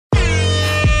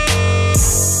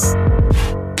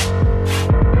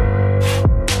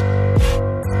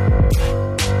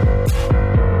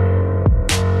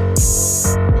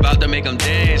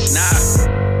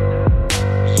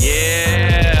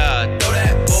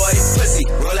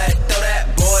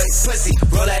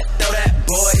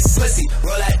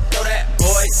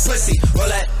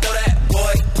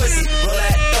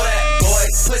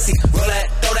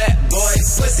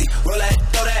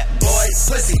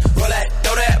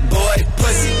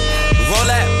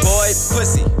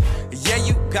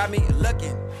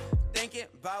fucking. Thinking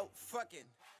about fucking.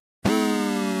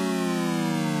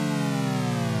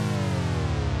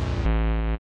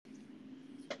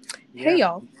 Hey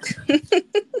y'all.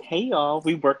 Hey y'all,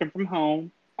 we working from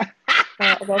home.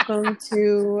 Welcome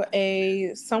to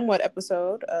a somewhat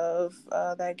episode of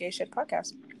That Gay Shit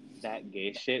podcast. That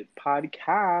Gay Shit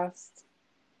podcast.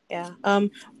 Yeah.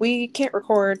 We can't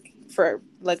record for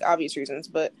like obvious reasons,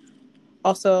 but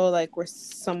also like we're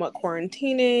somewhat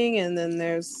quarantining, and then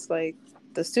there's like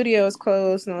the studio is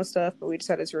closed and all that stuff, but we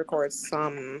decided to record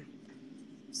some.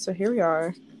 So here we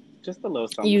are. Just a little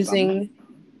something.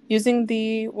 Using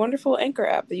the wonderful Anchor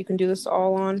app that you can do this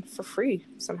all on for free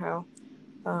somehow.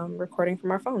 Recording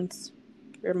from our phones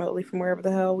remotely from wherever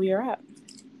the hell we are at.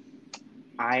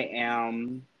 I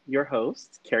am your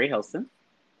host, Carrie Hilson.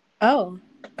 Oh.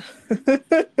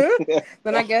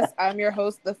 Then I guess I'm your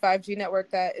host, the 5G network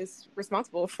that is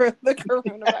responsible for the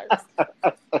coronavirus.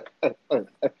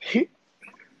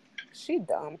 She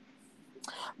dumb.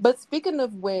 But speaking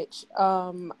of which,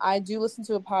 I do listen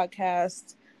to a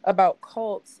podcast about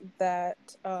cults that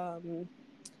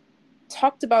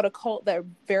talked about a cult that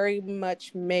very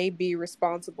much may be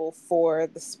responsible for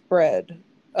the spread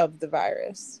of the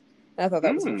virus. And I thought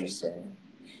that was interesting.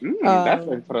 That's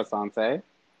interessante.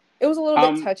 It was a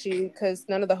little bit touchy because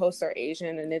none of the hosts are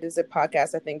Asian, and it is a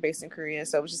podcast, I think, based in Korea.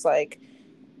 So it was just like,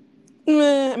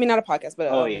 I mean, not a podcast, but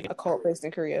a cult based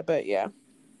in Korea. But yeah.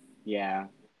 Yeah.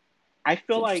 I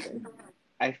feel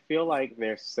like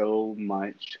there's so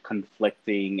much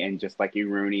conflicting and just like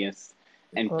erroneous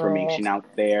information out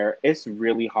there. It's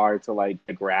really hard to like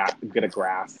get a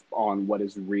grasp on what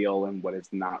is real and what is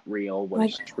not real, what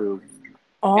is true,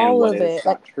 and what is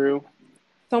not true.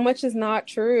 So much is not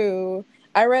true.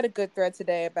 I read a good thread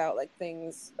today about like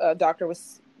things. A doctor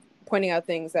was pointing out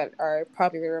things that are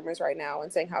popular rumors right now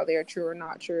and saying how they are true or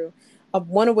not true.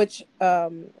 One of which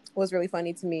was really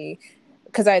funny to me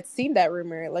because I had seen that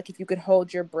rumor. Like if you could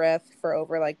hold your breath for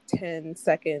over like 10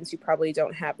 seconds, you probably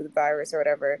don't have the virus or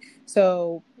whatever.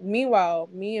 So meanwhile,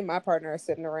 me and my partner are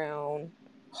sitting around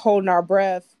holding our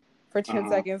breath for 10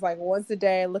 seconds, like once a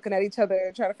day, looking at each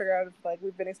other, trying to figure out if like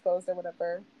we've been exposed or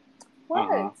whatever.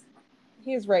 What?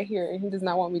 He is right here, and he does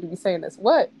not want me to be saying this.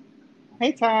 What?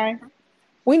 Hey, Ty.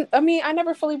 I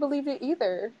never fully believed it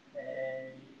either.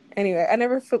 Anyway, I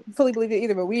never fully believed it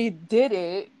either, but we did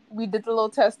it. We did the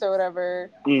little test or whatever.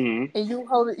 Mm-hmm. And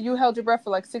you held your breath for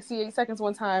like 68 seconds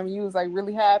one time, and you was like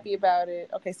really happy about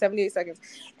it. Okay, 78 seconds.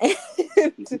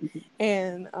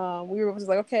 And we were just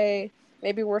like, okay,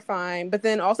 maybe we're fine. But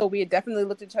then also we had definitely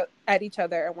looked at each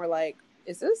other and we're like,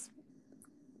 does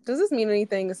this mean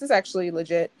anything? Is this actually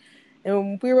legit?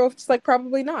 And we were just like,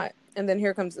 probably not. And then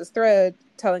here comes this thread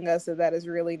telling us that is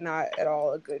really not at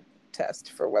all a good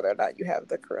test for whether or not you have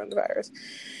the coronavirus.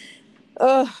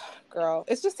 Ugh, girl,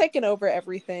 it's just taking over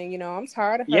everything. You know, I'm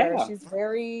tired of her. Yeah. She's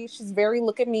very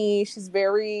look at me. She's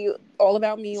very all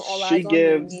about me, all eyes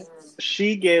on me.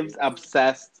 She gives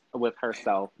obsessed with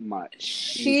herself much.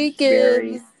 She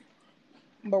gives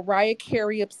Mariah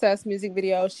Carey obsessed music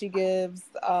video. She gives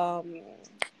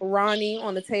Ronnie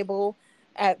on the table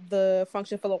at the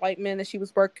function full of white men that she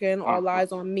was working, all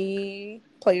eyes on me,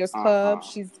 Players Club.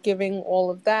 She's giving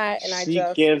all of that, and she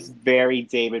gives very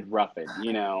David Ruffin.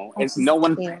 You know, no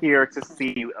one's here to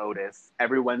see you, Otis.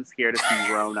 Everyone's here to see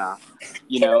Rona.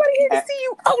 Nobody here to see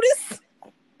you, Otis.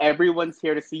 Everyone's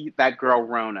here to see that girl,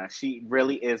 Rona. She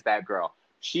really is that girl.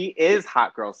 She is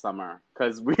Hot Girl Summer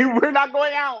because we're not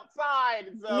going outside.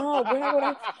 So. No, we're not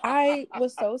going. I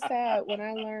was so sad when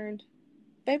I learned,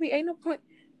 baby, ain't no point.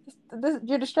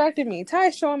 You're distracting me.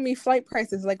 Ty's showing me flight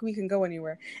prices like we can go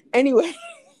anywhere. Anyway,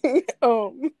 what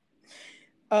were we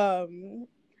talking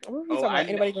about?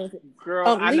 Anybody going to?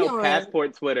 Girl, I know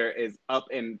Passport Twitter is up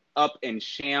in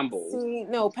shambles. See,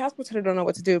 no, Passport Twitter don't know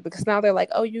what to do because now they're like,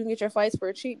 oh, you can get your flights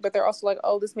for cheap, but they're also like,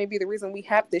 oh, this may be the reason we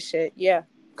have this shit. Yeah,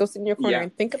 go sit in your corner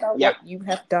and think about what you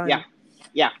have done.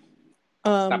 Yeah.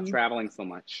 Stop traveling so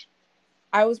much.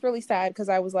 I was really sad because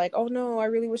I was like, oh no, I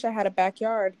really wish I had a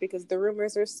backyard because the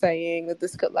rumors are saying that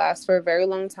this could last for a very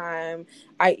long time,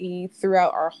 i.e.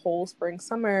 throughout our whole spring,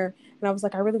 summer. And I was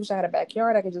like, I really wish I had a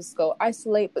backyard. I could just go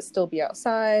isolate but still be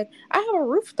outside. I have a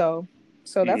roof though.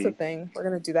 So that's a thing. We're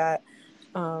going to do that.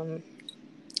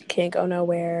 Can't go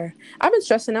nowhere. I've been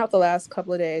stressing out the last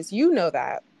couple of days. You know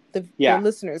that. The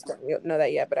listeners don't know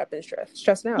that yet, but I've been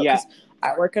stressing out because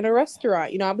I work in a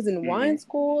restaurant. You know, I was in wine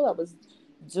school. I was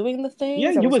doing the things.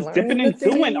 Yeah, you was dipping and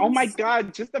doing. Oh my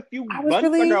God, just a few months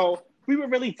ago, we were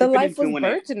really dipping and doing it. The life was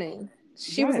burgeoning.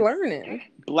 She was learning.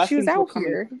 Blessings she was out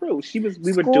here. Through.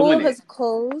 We were doing it.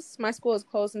 Closed. My school is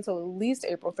closed until at least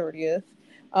April 30th.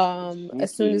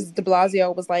 As soon as de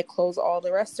Blasio was like, close all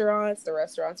the restaurants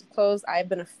have closed. I've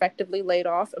been effectively laid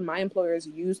off, and my employers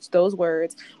used those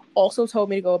words. Also told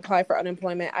me to go apply for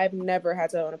unemployment. I've never had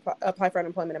to apply for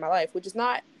unemployment in my life, which is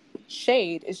not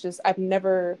shade. It's just I've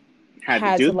never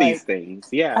had to do these things.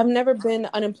 Yeah. I've never been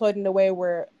unemployed in a way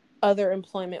where other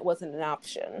employment wasn't an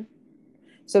option.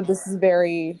 So this is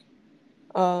very,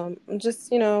 I'm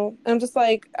just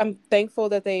like, I'm thankful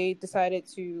that they decided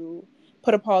to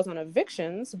put a pause on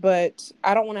evictions, but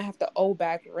I don't want to have to owe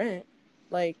back rent.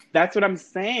 Like, that's what I'm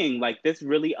saying. Like, this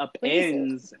really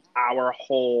upends our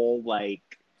whole, like,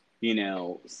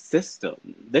 system.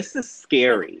 This is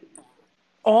scary.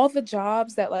 All the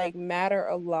jobs that like matter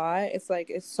a lot, it's like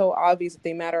it's so obvious that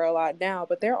they matter a lot now,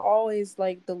 but they're always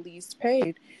like the least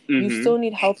paid. Mm-hmm. You still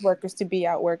need health workers to be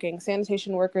out working.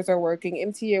 Sanitation workers are working.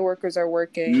 MTA workers are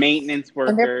working. Maintenance workers.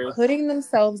 And they're putting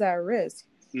themselves at risk.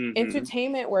 Mm-hmm.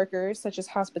 Entertainment workers, such as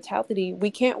hospitality,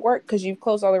 we can't work because you've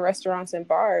closed all the restaurants and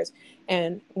bars,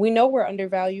 and we know we're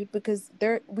undervalued because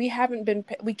we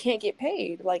can't get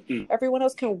paid. Like everyone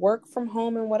else can work from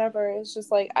home and whatever. It's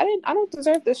just like I don't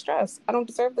deserve this stress. I don't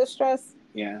deserve this stress.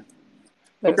 Yeah,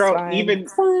 but girl, even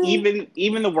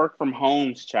the work from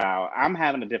homes, child, I'm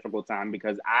having a difficult time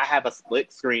because I have a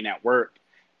split screen at work.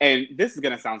 And this is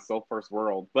going to sound so first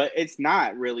world, but it's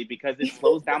not really because it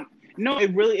slows down. No,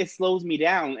 it slows me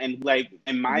down. And like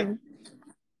in my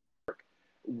work,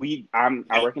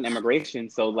 I work in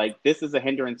immigration. So like this is a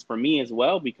hindrance for me as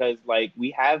well because like we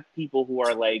have people who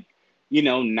are like,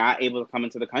 not able to come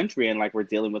into the country and like we're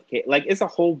dealing with like it's a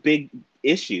whole big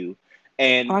issue.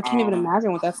 And I can't even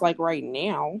imagine what that's like right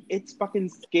now. It's fucking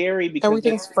scary because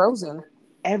everything's frozen.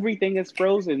 Everything is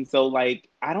frozen. So like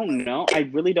I don't know. I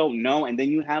really don't know. And then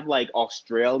you have like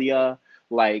Australia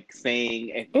like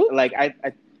saying like I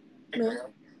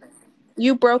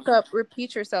you broke up,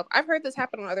 repeat yourself. I've heard this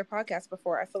happen on other podcasts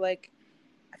before. I feel like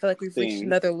we've reached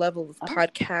another level of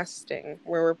podcasting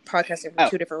where we're podcasting from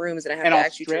two different rooms and I have to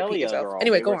actually repeat yourself. Girl,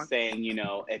 anyway, go on. Saying,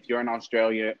 if you're an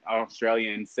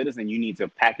Australian citizen, you need to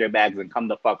pack your bags and come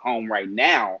the fuck home right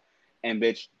now. And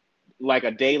bitch, like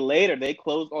a day later, they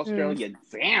closed Australia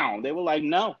down. They were like,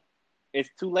 no, it's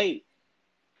too late.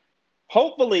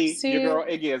 Hopefully, your girl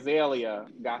Iggy Azalea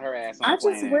got her ass on the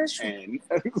planet and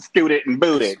scooted and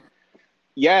booted.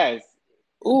 Yes.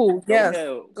 Ooh, yes.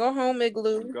 Go home,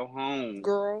 Igloo. Go home.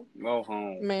 Girl. Go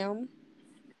home. Ma'am.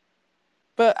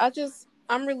 But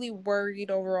I'm really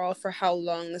worried overall for how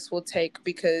long this will take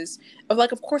because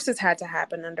of course this had to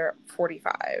happen under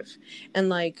 45. And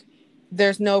like,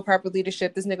 there's no proper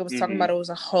leadership. This nigga was talking about it was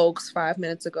a hoax 5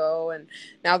 minutes ago, and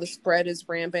now the spread is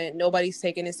rampant. Nobody's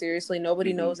taking it seriously.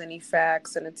 Nobody knows any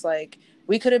facts, and it's like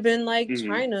we could have been like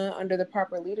China under the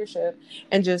proper leadership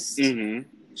and just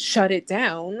shut it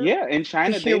down. Yeah, in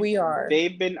China, here we are.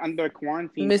 They've been under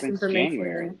quarantine since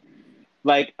January.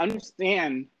 Like,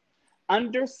 understand.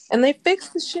 And they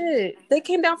fixed the shit. They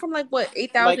came down from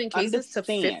 8,000 cases to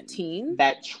 15.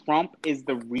 That Trump is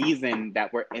the reason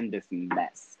that we're in this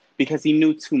mess. Because he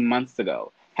knew 2 months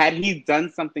ago. Had he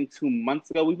done something 2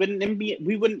 months ago, we wouldn't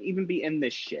even be in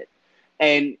this shit.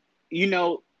 And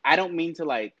I don't mean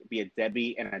to be a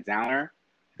Debbie and a downer,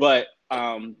 but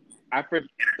I forget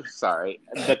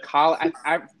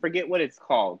what it's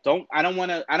called. I don't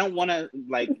want to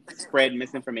spread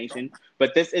misinformation,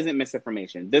 but this isn't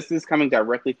misinformation. This is coming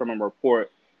directly from a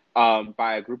report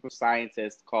by a group of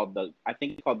scientists called the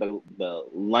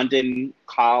London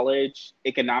College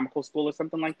Economical School or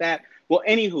something like that. Well,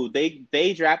 anywho,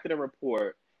 they drafted a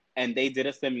report and they did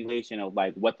a simulation of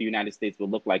what the United States would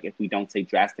look like if we don't take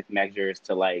drastic measures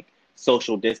to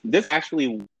social distance. This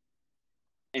actually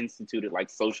instituted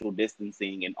social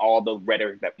distancing and all the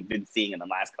rhetoric that we've been seeing in the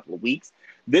last couple of weeks.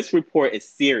 This report is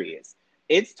serious.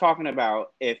 It's talking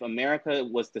about if America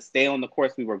was to stay on the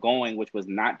course we were going, which was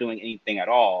not doing anything at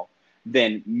all,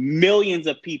 then millions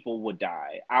of people would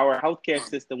die. Our healthcare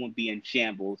system would be in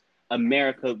shambles.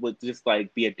 America would just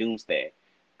be a doomsday.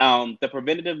 The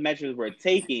preventative measures we're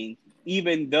taking,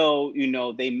 even though,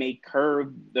 they may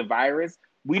curb the virus,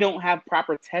 we don't have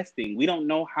proper testing. We don't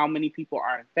know how many people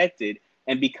are infected.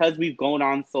 And because we've gone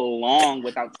on so long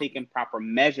without taking proper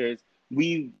measures,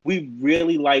 we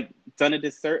really done a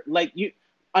disservice. You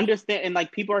understand,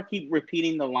 and people are keep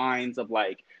repeating the lines of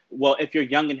well, if you're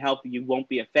young and healthy, you won't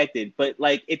be affected. But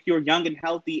if you're young and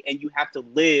healthy and you have to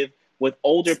live with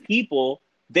older people,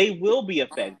 they will be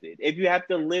affected. If you have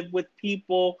to live with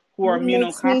people who are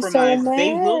immunocompromised,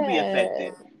 they will be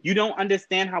affected. You don't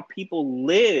understand how people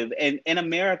live, and in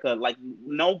America,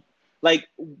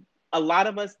 a lot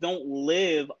of us don't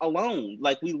live alone.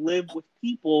 We live with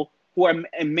people who are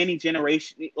in many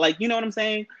generations. You know what I'm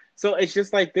saying? So it's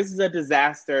just like, this is a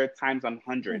disaster times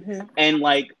 100. Mm-hmm. And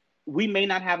like, we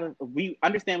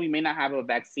understand we may not have a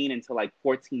vaccine until like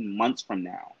 14 months from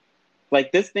now.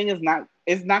 Like, this thing is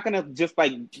not gonna just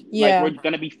like we're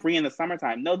gonna be free in the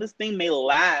summertime. No, this thing may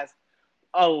last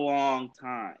a long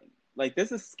time. Like,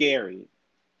 this is scary.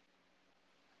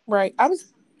 Right. I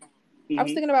was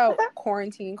thinking about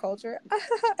quarantine culture.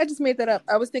 I just made that up.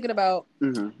 I was thinking about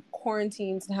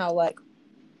quarantines and how like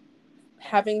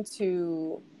having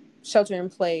to shelter in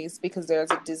place because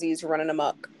there's a disease running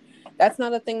amok. That's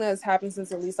not a thing that has happened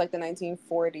since at least like the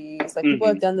 1940s. Like, people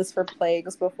have done this for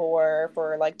plagues before,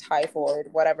 for like typhoid,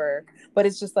 whatever. But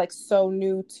it's just like so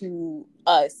new to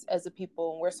us as a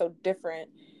people, and we're so different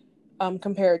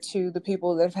compared to the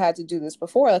people that have had to do this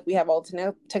before. Like, we have all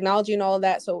the technology and all of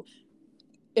that, so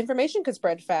information could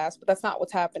spread fast, but that's not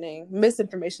what's happening.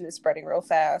 Misinformation is spreading real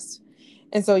fast,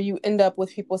 and so you end up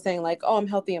with people saying like, "Oh, I'm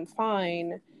healthy, I'm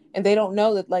fine." And they don't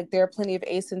know that like there are plenty of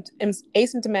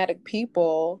asymptomatic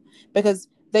people, because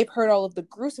they've heard all of the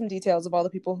gruesome details of all the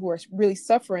people who are really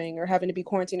suffering or having to be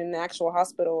quarantined in an actual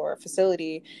hospital or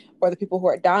facility, or the people who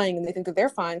are dying, and they think that they're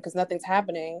fine because nothing's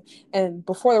happening. And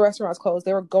before the restaurants closed,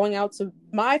 they were going out to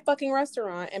my fucking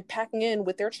restaurant and packing in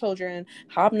with their children,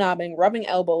 hobnobbing, rubbing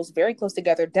elbows very close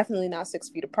together, definitely not 6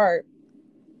 feet apart.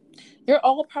 You're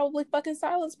all probably fucking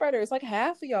silent spreaders, like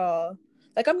half of y'all.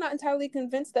 Like, I'm not entirely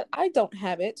convinced that I don't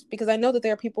have it, because I know that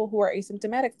there are people who are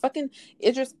asymptomatic. Fucking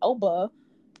Idris Elba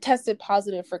tested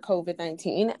positive for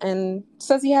COVID-19 and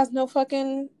says he has no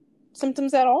fucking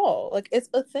symptoms at all. Like, it's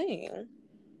a thing.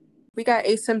 We got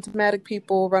asymptomatic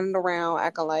people running around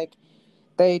acting like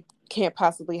they can't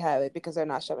possibly have it because they're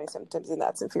not showing symptoms, and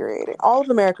that's infuriating. All of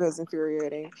America is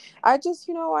infuriating. I just,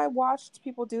 I watched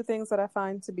people do things that I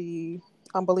find to be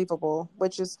unbelievable,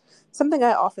 which is something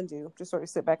I often do. Just sort of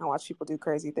sit back and watch people do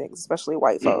crazy things, especially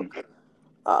white folk.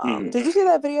 Did you see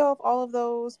that video of all of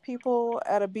those people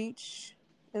at a beach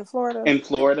in Florida? In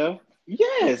Florida?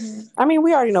 Yes. Mm-hmm. I mean,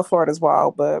 we already know Florida's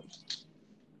wild, but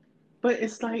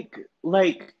it's like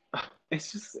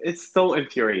it's so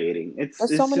infuriating.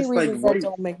 There's so many reasons that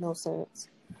don't make no sense.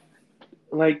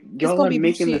 Like, y'all are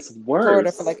making this worse.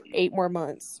 Florida for like 8 more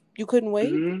months. You couldn't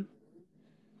wait? Mm-hmm.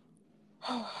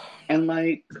 And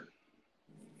like,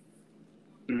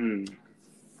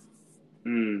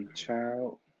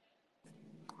 child.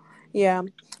 Yeah.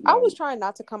 I was trying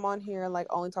not to come on here and like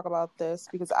only talk about this,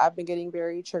 because I've been getting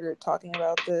very triggered talking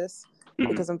about this,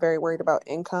 because I'm very worried about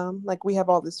income. Like, we have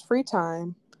all this free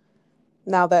time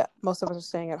now that most of us are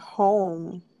staying at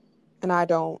home, and I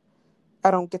don't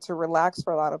get to relax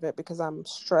for a lot of it because I'm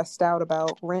stressed out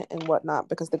about rent and whatnot,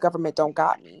 because the government don't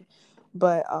got me.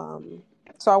 But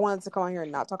so I wanted to come on here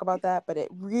and not talk about that, but it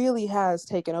really has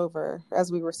taken over,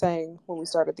 as we were saying when we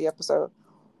started the episode.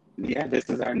 Yeah, this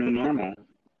is our new normal.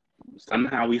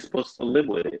 Somehow we're supposed to live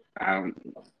with it. I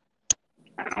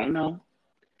don't know.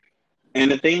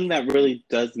 And the thing that really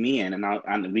does me in,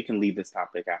 and we can leave this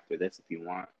topic after this if you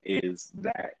want, is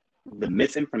that the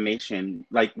misinformation.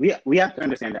 Like, we have to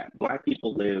understand that Black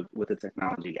people live with a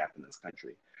technology gap in this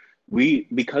country.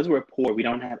 Because we're poor, we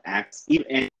don't have access.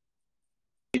 And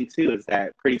too is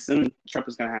that pretty soon Trump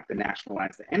is going to have to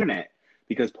nationalize the internet,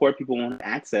 because poor people won't have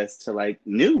access to like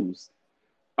news.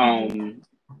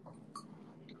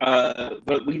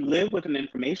 But we live with an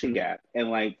information gap, and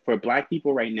like, for Black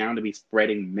people right now to be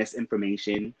spreading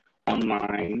misinformation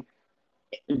online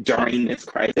during this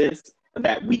crisis,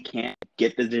 that we can't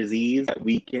get the disease, that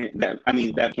we can't get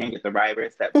the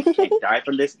virus, that we can't die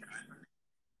from this.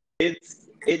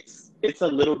 It's a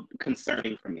little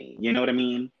concerning for me. You know what I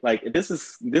mean? Like, this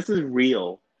is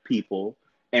real, people,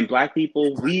 and Black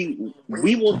people. We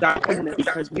will die from it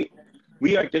because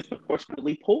we are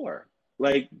disproportionately poor.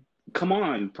 Like, come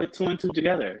on, put 2 and 2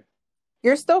 together.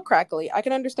 You're still crackly. I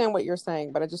can understand what you're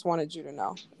saying, but I just wanted you to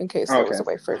know, in case there was a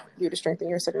way for you to strengthen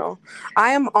your signal.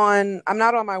 I'm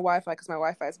not on my Wi-Fi because my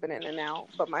Wi-Fi has been in and out,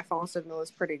 but my phone signal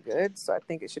is pretty good, so I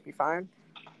think it should be fine.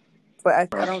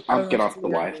 But I don't. I'll get off the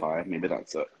Wi-Fi. Maybe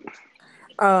that's it.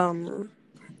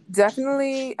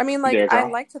 Definitely. I mean, like, I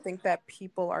like to think that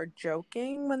people are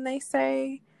joking when they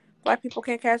say Black people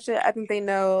can't catch it. I think they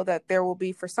know that there will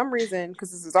be, for some reason,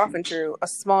 because this is often true, a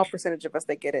small percentage of us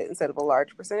that get it instead of a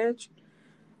large percentage.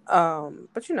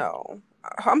 But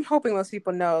I'm hoping those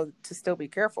people know to still be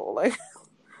careful. Like,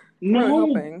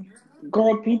 no,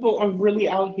 girl, people are really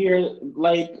out here.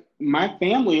 Like, my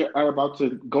family are about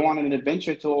to go on an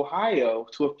adventure to Ohio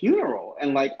to a funeral,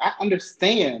 and like, I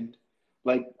understand,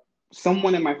 like,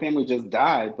 someone in my family just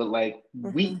died, but like,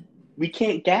 we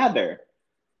can't gather.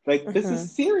 Like, this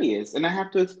is serious, and I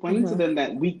have to explain to them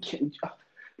that we can.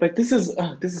 Like, this is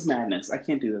madness. I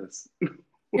can't do this.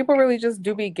 People really just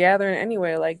do be gathering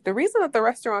anyway. Like, the reason that the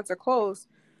restaurants are closed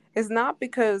is not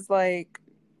because, like,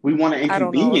 We want to I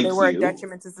don't know, they inconvenience were a you.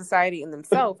 detriment to society in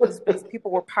themselves. It's because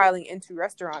people were piling into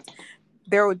restaurants.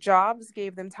 Their jobs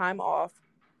gave them time off,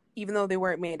 even though they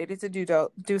weren't mandated to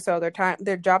do so.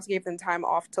 Their jobs gave them time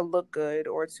off to look good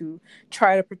or to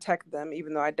try to protect them,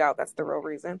 even though I doubt that's the real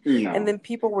reason. And No. then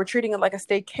people were treating it like a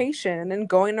staycation and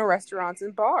going to restaurants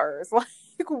and bars.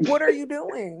 Like, what are you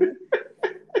doing?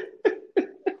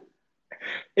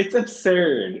 It's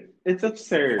absurd. It's And then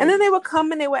absurd. they would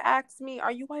come and they would ask me,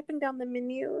 "Are you wiping down the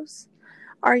menus?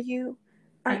 Are you?"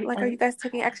 Are Are, you guys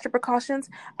taking extra precautions?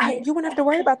 I, You wouldn't have to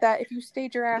worry about that if you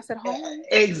stayed your ass at home.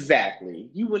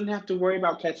 exactly. You wouldn't have to worry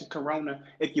about catching corona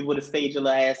if you would have stayed your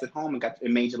little ass at home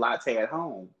and made your latte at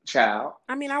home, child.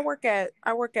 I mean, I work in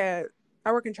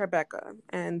Tribeca,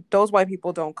 and those white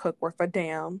people don't cook worth a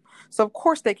damn. So of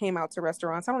course they came out to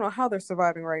restaurants. I don't know how they're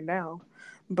surviving right now,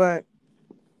 but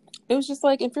it was just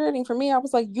like infuriating for me. I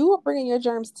was like, you are bringing your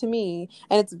germs to me,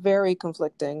 and it's very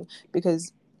conflicting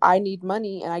because I need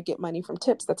money and I get money from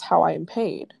tips. That's how I am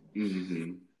paid.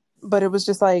 Mm-hmm. But it was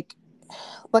just like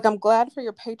I'm glad for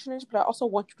your patronage, but I also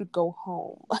want you to go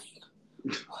home.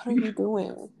 Like, what are you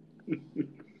doing?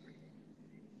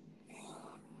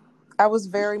 I was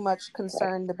very much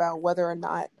concerned about whether or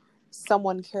not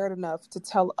someone cared enough to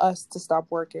tell us to stop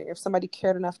working. If somebody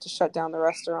cared enough to shut down the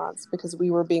restaurants because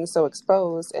we were being so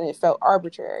exposed and it felt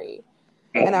arbitrary.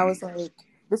 And I was like,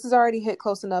 this is already hit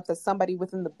close enough that somebody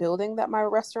within the building that my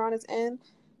restaurant is in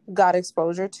got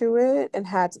exposure to it and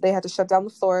they had to shut down the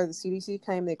floor. The CDC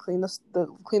came, they cleaned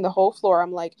the whole floor.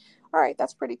 I'm like, all right,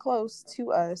 that's pretty close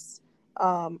to us.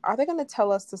 Are they going to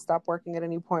tell us to stop working at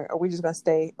any point, or are we just going to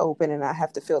stay open and not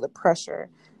have to feel the pressure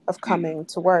of coming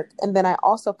to work? And then I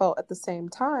also felt at the same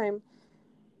time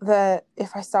that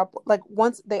if I stopped, like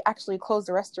once they actually closed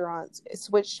the restaurants, it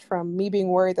switched from me being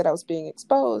worried that I was being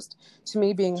exposed to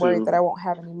me being worried that I to won't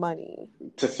have any money.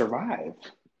 to survive.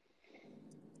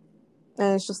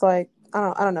 And it's just like,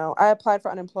 I don't know. I applied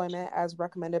for unemployment as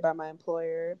recommended by my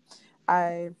employer.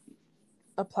 I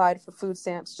applied for food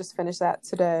stamps, just finished that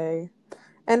today.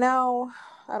 And now,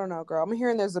 I don't know, girl. I'm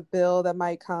hearing there's a bill that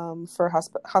might come for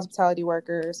hospitality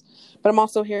workers, but I'm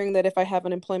also hearing that if I have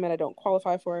unemployment, I don't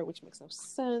qualify for it, which makes no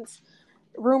sense.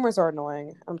 Rumors are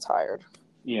annoying. I'm tired.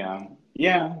 Yeah.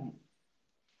 Yeah.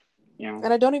 Yeah.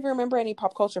 And I don't even remember any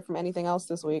pop culture from anything else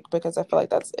this week because I feel like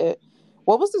that's it.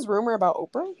 What was this rumor about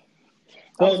Oprah?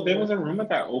 That was Well, there was weird. a rumor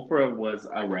that Oprah was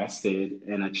arrested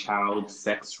in a child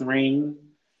sex ring.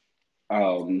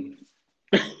 Um,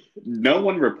 no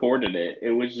one reported it.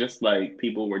 It was just like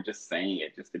people were just saying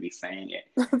it just to be saying it,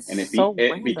 That's and so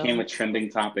it became a random. trending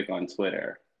topic on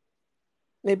Twitter.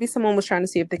 Maybe someone was trying to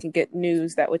see if they can get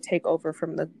news that would take over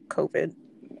from the COVID.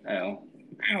 Oh,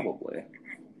 probably.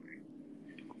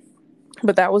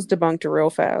 But that was debunked real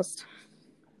fast.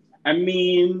 I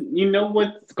mean, you know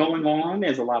what's going on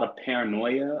is a lot of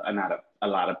paranoia, a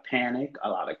lot of panic, a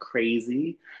lot of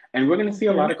crazy, and we're gonna see a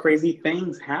Mm-hmm. lot of crazy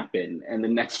things happen in the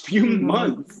next few Mm-hmm.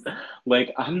 months.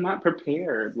 Like I'm not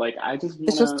prepared. Like I just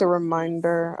It's just a wanna,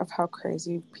 reminder of how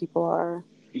crazy people are.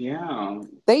 yeah.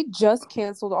 They just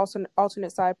canceled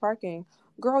alternate side parking.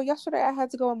 Girl, yesterday I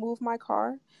had to go and move my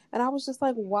car. And I was just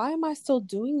like, why am I still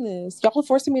doing this? Y'all are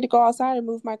forcing me to go outside and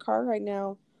move my car right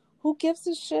now. Who gives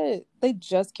a shit? They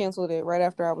just canceled it right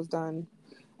after I was done.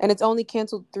 And it's only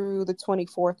canceled through the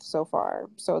 24th so far.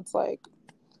 So it's like,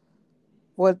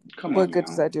 what Come what on good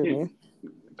does now. that do me?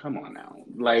 Come on now.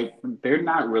 Like they're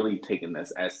not really taking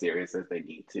this as serious as they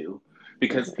need to.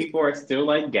 Because Mm-hmm. people are still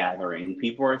like gathering.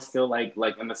 People are still like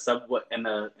in the subway in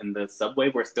the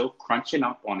subway we're still crunching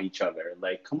up on each other.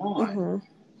 Like, come on. Mm-hmm.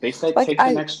 They said Like take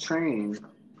the next train.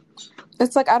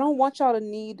 it's like I don't want y'all to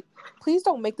need. Please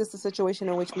don't make this a situation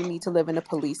in which we need to live in a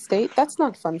police state. That's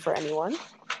not fun for anyone.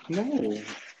 No.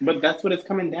 But that's what it's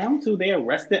coming down to. They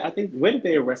arrested, I think, where did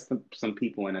they arrest some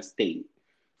people in a state?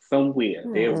 Somewhere.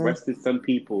 They Hmm. arrested some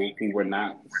people who were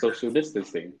not social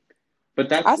distancing. But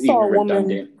I that's saw even a woman.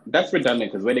 redundant. That's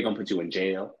redundant because where they gonna put you in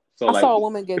jail? So I like, saw a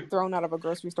woman get thrown out of a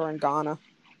grocery store in Ghana.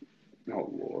 oh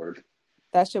Lord.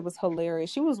 That shit was hilarious.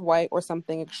 She was white or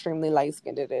something extremely light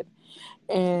skinned.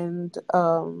 And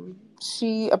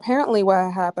she apparently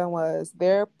what happened was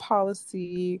their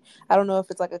policy. I don't know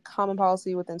if it's like a common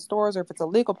policy within stores or if it's a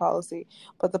legal policy,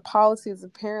 but the policy is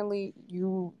apparently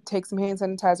you take some hand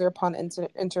sanitizer upon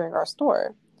entering our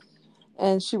store.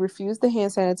 And she refused the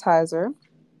hand sanitizer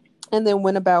and then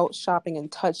went about shopping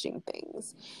and touching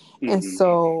things. And Hmm.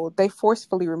 so they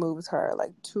forcefully removed her.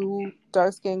 Like two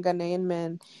dark skinned Ghanaian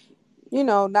men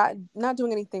not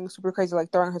doing anything super crazy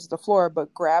like throwing her to the floor,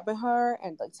 but grabbing her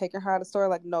and like taking her out of the store,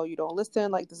 like, no, you don't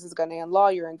listen, like this is Ghanaian law,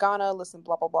 you're in Ghana, listen,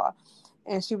 blah blah blah.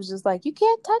 And she was just like, you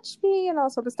can't touch me and all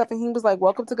sort of stuff. And he was like,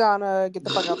 welcome to Ghana, get the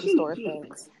fuck out the store,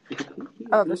 thanks.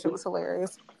 Oh, this shit was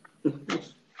hilarious.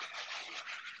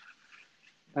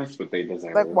 That's what they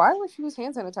deserve. Like, why would you use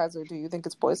hand sanitizer? Do you think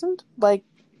it's poisoned? Like,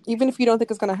 even if you don't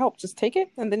think it's gonna help, just take it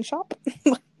and then shop.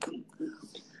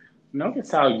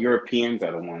 Notice how Europeans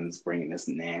are the ones bringing this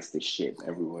nasty shit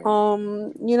everywhere.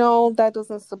 That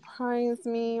doesn't surprise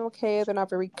me. Okay, they're not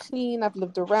very clean. I've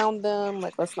lived around them.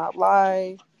 Like, let's not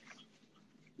lie.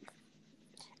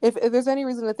 If there's any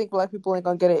reason to think Black people ain't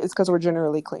gonna get it, it's because we're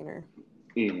generally cleaner.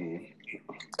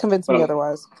 Convince me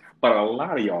otherwise. But a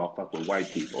lot of y'all fuck with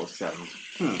white people, so.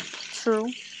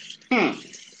 True.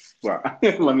 Well,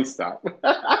 let me stop.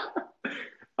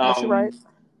 That's right.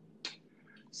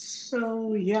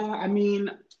 So yeah, I mean,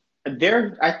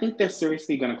 I think they're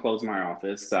seriously going to close my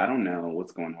office. So I don't know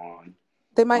what's going on.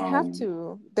 They might have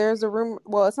to. There's a room.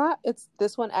 Well, it's not. It's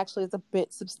this one actually is a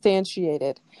bit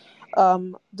substantiated.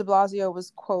 De Blasio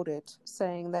was quoted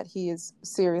saying that he is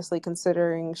seriously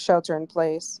considering a shelter in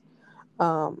place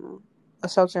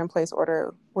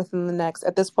order within the next,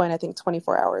 at this point, I think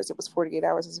 24 hours. It was 48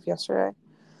 hours as of yesterday.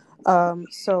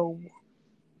 So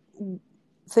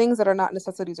things that are not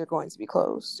necessities are going to be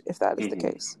closed if that is the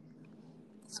case.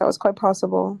 So it's quite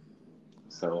possible.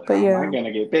 So how am I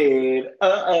gonna get paid?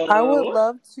 I would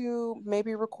love to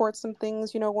maybe record some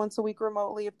things, once a week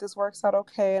remotely if this works out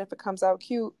okay and if it comes out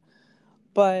cute.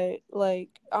 But like,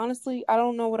 honestly, I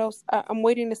don't know what else. I'm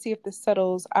waiting to see if this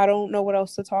settles. I don't know what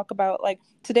else to talk about. Like,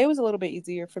 today was a little bit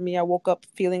easier for me. I woke up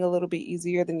feeling a little bit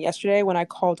easier than yesterday when I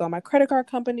called all my credit card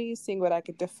companies, seeing what I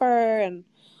could defer and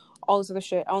all this other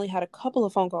shit. I only had a couple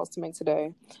of phone calls to make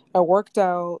today. I worked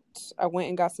out. I went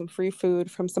and got some free food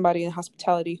from somebody in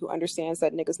hospitality who understands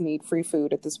that niggas need free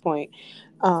food at this point.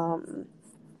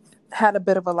 Had a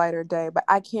bit of a lighter day, but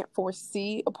I can't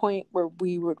foresee a point where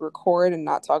we would record and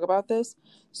not talk about this.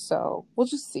 So we'll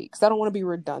just see, because I don't want to be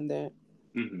redundant.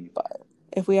 But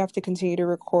if we have to continue to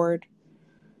record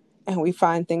and we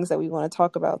find things that we want to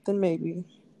talk about, then maybe.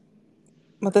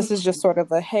 But this is just sort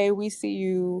of a, hey, we see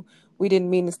you. We didn't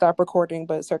mean to stop recording,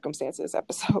 but circumstances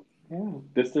episode. Yeah,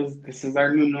 this is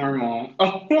our new normal.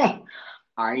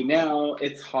 I know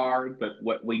it's hard, but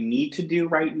what we need to do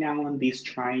right now in these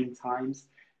trying times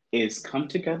is come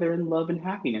together in love and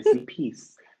happiness and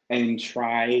peace and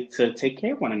try to take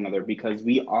care of one another, because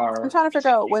we are. I'm trying to figure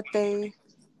out what they.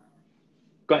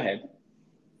 Go ahead.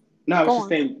 No, I was just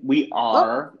saying we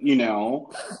are,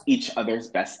 each other's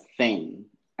best thing,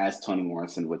 as Toni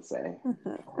Morrison would say.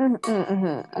 I'm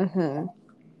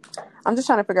just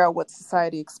trying to figure out what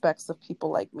society expects of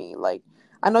people like me. Like,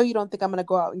 I know you don't think I'm going to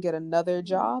go out and get another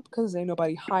job because ain't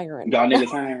nobody hiring. Y'all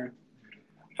niggas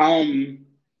hiring.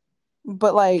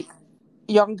 But like,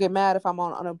 y'all can get mad if I'm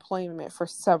on unemployment for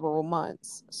several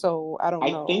months. So I don't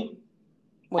know.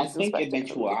 I think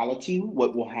eventuality,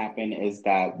 what will happen is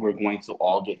that we're going to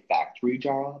all get factory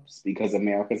jobs, because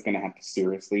America's going to have to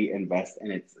seriously invest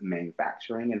in its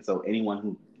manufacturing. And so anyone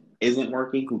who isn't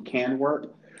working, who can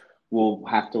work, will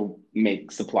have to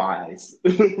make supplies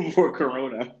for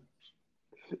Corona.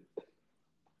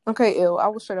 Okay, ew. I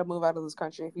will straight up move out of this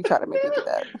country if you try to make me do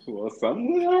that. Well,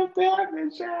 someone have to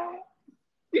happen, child.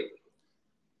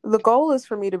 The goal is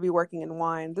for me to be working in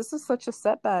wine. This is such a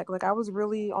setback. Like, I was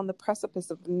really on the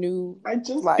precipice of new I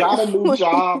just life. got a new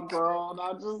job, girl.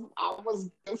 I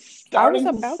was just starting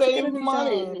to save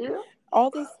money.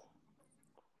 Job.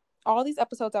 All these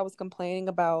episodes I was complaining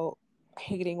about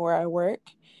hating where I work.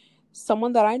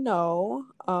 Someone that I know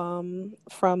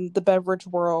from the beverage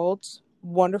world,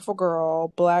 wonderful girl,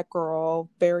 Black girl,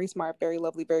 very smart, very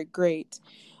lovely, very great.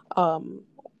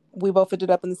 We both ended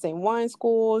up in the same wine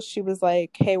school. She was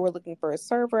like, hey, we're looking for a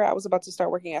server. I was about to start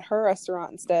working at her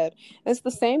restaurant instead. And it's the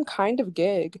same kind of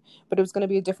gig, but it was going to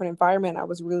be a different environment. I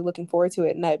was really looking forward to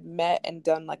it. And I'd met and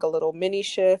done like a little mini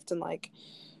shift and like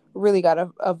really got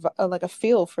a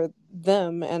feel for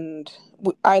them. And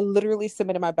I literally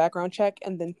submitted my background check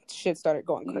and then shit started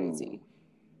going crazy.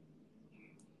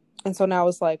 And so now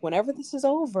it's like, whenever this is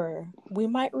over, we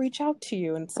might reach out to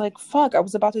you. And it's like, fuck, I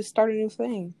was about to start a new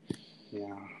thing.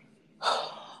 Yeah.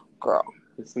 Girl.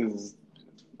 This is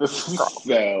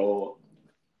so.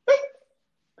 I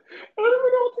don't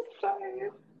even know what to say.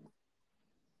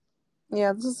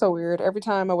 Yeah, this is so weird. Every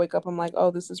time I wake up, I'm like, oh,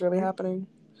 this is really happening.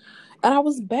 And I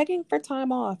was begging for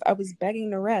time off. I was begging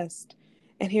to rest.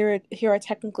 And here I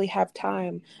technically have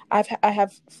time. I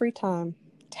have free time,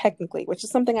 technically, which is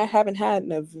something I haven't had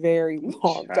in a very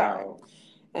long time.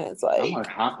 And it's like, I'm like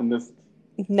hopping this.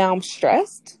 Now I'm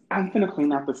stressed. I'm gonna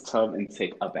clean out this tub and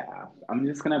take a bath. I'm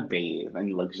just gonna bathe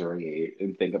and luxuriate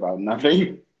and think about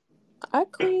nothing. I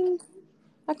cleaned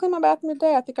I cleaned my bathroom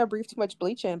today. I think I breathed too much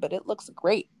bleach in, but it looks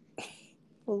great. It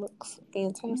looks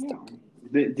fantastic.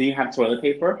 Yeah. Do you have toilet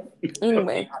paper?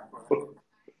 Anyway,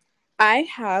 I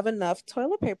have enough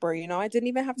toilet paper. You know, I didn't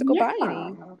even have to go buy any.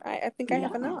 Yeah. I think I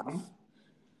have Yeah. enough.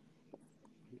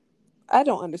 I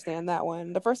don't understand that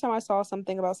one. The first time I saw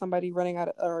something about somebody running out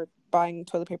of, or buying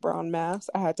toilet paper en masse,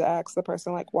 I had to ask the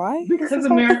person, like, why is Because this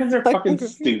happening? Americans are Like, I'm fucking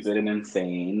confused. stupid and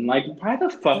insane. Like, why the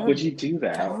fuck They're would you do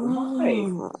that? Why?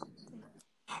 dumb.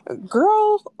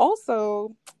 Girl,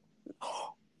 also,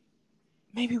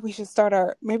 maybe we should start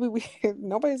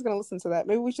nobody's going to listen to that.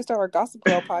 Maybe we should start our Gossip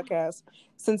Girl podcast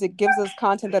since it gives us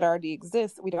content that already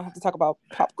exists. We don't have to talk about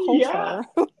pop Yeah.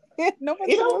 culture.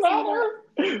 Nobody's It going to don't listen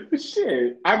to that. matter.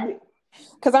 Shit. I mean,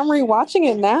 Because I'm rewatching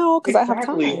it now because I have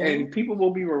exactly. time. And people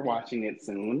will be rewatching it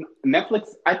soon.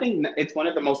 Netflix, I think it's one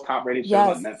of the most top rated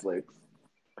shows on Yes. Netflix.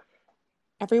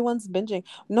 Everyone's binging.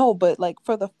 No, but like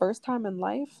for the first time in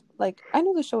life, like I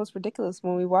knew the show was ridiculous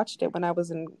when we watched it when I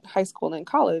was in high school and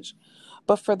college.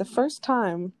 But for the first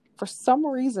time, for some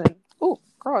reason, oh,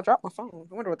 girl, I dropped my phone.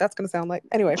 I wonder what that's going to sound like.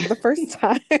 Anyway, for the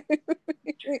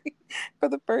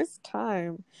first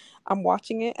time, I'm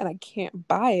watching it and I can't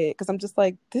buy it because I'm just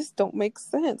like, this don't make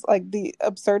sense. Like the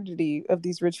absurdity of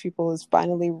these rich people is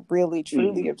finally really,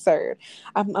 truly absurd.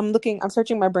 I'm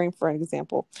searching my brain for an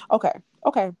example. Okay.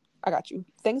 I got you.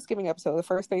 Thanksgiving episode, the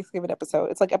first Thanksgiving episode.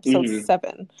 It's like episode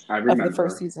 7 of the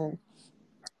first season.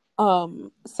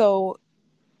 So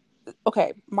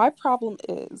okay, my problem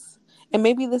is, and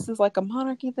maybe this is like a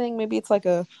monarchy thing, maybe it's like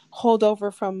a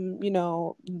holdover from, you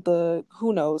know, the,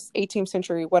 who knows, 18th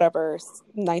century, whatever,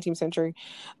 19th century,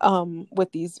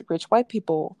 with these rich white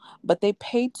people, but they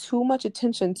pay too much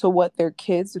attention to what their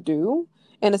kids do,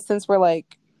 in a sense where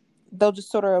like they'll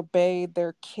just sort of obey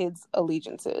their kids'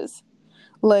 allegiances.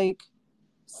 Like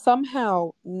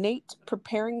somehow Nate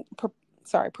proposing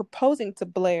to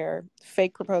Blair,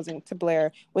 fake proposing to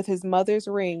Blair with his mother's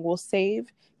ring will save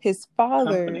his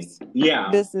father's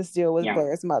business deal with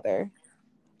Blair's mother.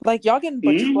 Like, y'all getting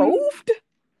betrothed?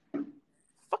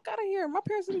 Fuck out of here. My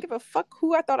parents didn't give a fuck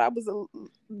who I thought I was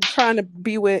trying to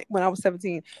be with when I was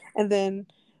 17. And then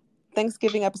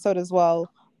Thanksgiving episode as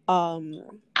well,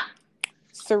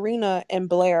 Serena and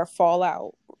Blair fall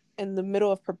out in the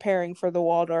middle of preparing for the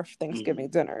Waldorf Thanksgiving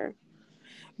dinner.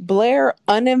 Blair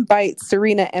uninvites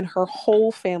Serena and her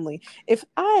whole family. If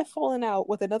I had fallen out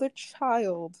with another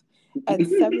child at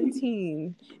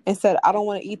 17 and said, I don't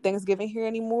want to eat Thanksgiving here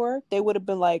anymore, they would have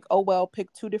been like, oh, well,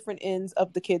 pick 2 different ends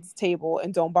of the kids' table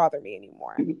and don't bother me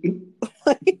anymore.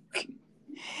 Like,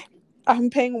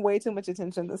 I'm paying way too much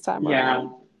attention this time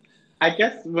around. I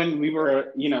guess when we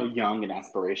were, you know, young and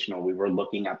aspirational, we were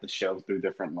looking at the show through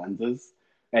different lenses.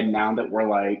 And now that we're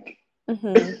like...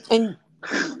 And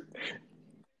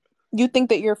you think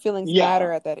that your feelings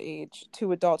matter at that age.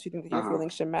 To adults, you think that your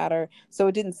feelings should matter. So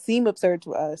it didn't seem absurd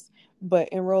to us. But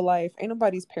in real life, ain't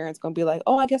nobody's parents going to be like,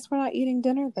 oh, I guess we're not eating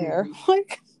dinner there.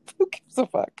 Like, who gives a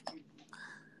fuck?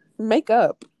 Make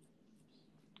up.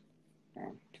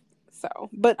 So,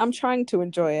 but I'm trying to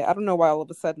enjoy it. I don't know why all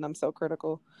of a sudden I'm so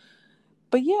critical.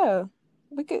 But yeah,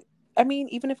 we could, I mean,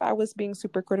 even if I was being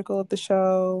super critical of the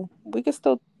show, we could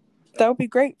still, that would be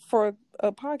great for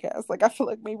a podcast. Like, I feel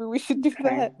like maybe we should do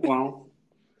that. Well,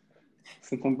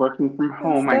 since I'm working from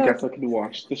home, I guess I could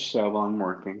watch the show while I'm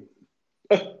working.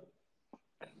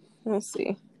 We'll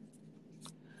see.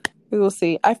 We will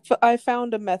see. I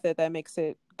found a method that makes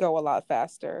it go a lot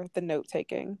faster, the note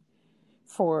taking,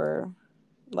 for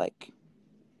like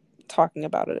talking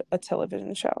about a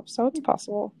television show. So it's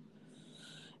possible.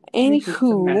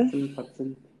 Anywho,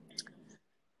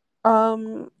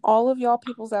 all of y'all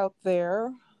peoples out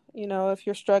there, you know, if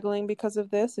you're struggling because of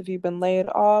this, if you've been laid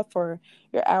off or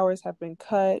your hours have been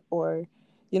cut, or,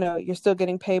 you know, you're still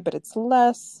getting paid but it's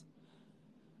less,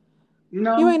 you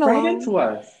ain't alone. Write into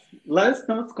us. Let us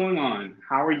know what's going on.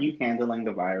 How are you handling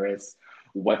the virus?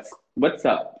 What's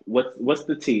up? What's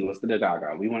the tea? What's the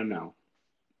da-da-da? We want to know.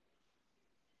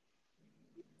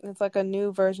 It's like a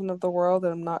new version of the world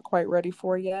that I'm not quite ready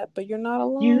for yet, but you're not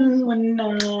alone. You and I,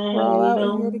 we're all out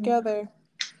in here together.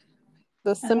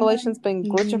 The simulation's been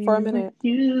glitching for a minute.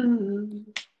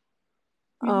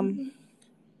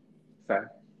 Sorry.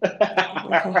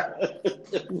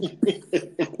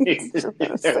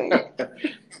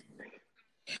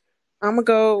 I'm gonna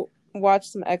go watch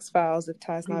some X-Files if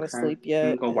Ty's not asleep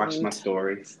yet. I'm gonna go watch my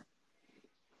stories.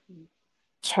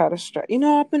 Try to stretch. You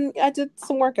know, I did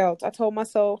some workouts. I told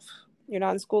myself, you're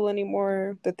not in school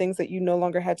anymore. The things that you no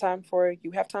longer had time for, you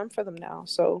have time for them now.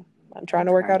 So I'm trying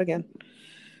to work out again.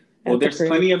 Well, there's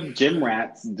plenty of gym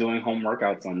rats doing home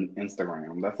workouts on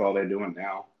Instagram. That's all they're doing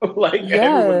now. Like,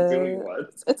 everyone's doing one.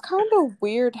 It's kind of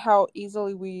weird how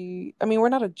easily we're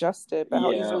not adjusted, but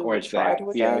how easily we try to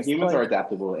adjust. Yeah, humans are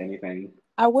adaptable to anything.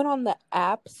 I went on the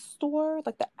app store,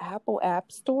 like the Apple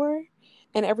App Store,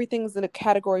 and everything's in a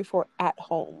category for at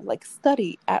home, like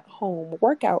study at home,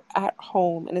 workout at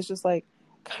home. And it's just like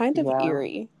kind of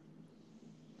eerie.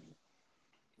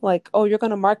 Like, oh, you're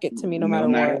going to market to me no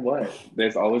matter what.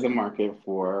 There's always a market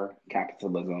for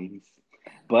capitalism.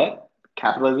 But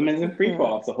capitalism is in free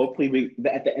fall. So hopefully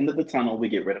at the end of the tunnel, we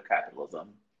get rid of capitalism.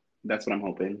 That's what I'm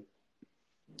hoping.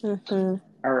 Mm-hmm.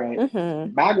 All right.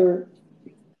 Mm-hmm. Bye, girl.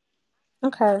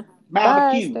 Okay.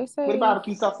 Barbecue. Bye, stay safe. What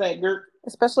barbecue sauce at, girl?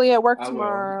 Especially at work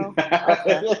tomorrow.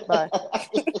 Okay, bye.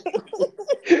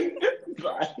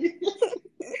 Bye.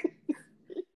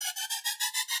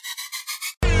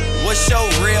 What's your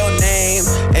real name?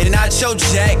 And not your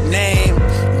jack name.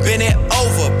 Bend it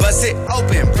over, bust it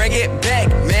open, bring it back,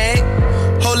 man.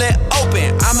 Hold it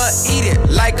open, I'ma eat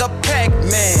it like a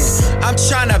Pac-Man. I'm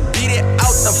tryna beat it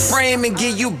out the frame and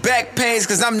give you back pains,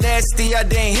 cause I'm nastier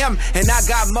than him, and I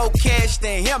got more cash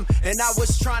than him. And I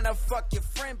was tryna fuck your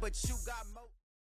friend, but you got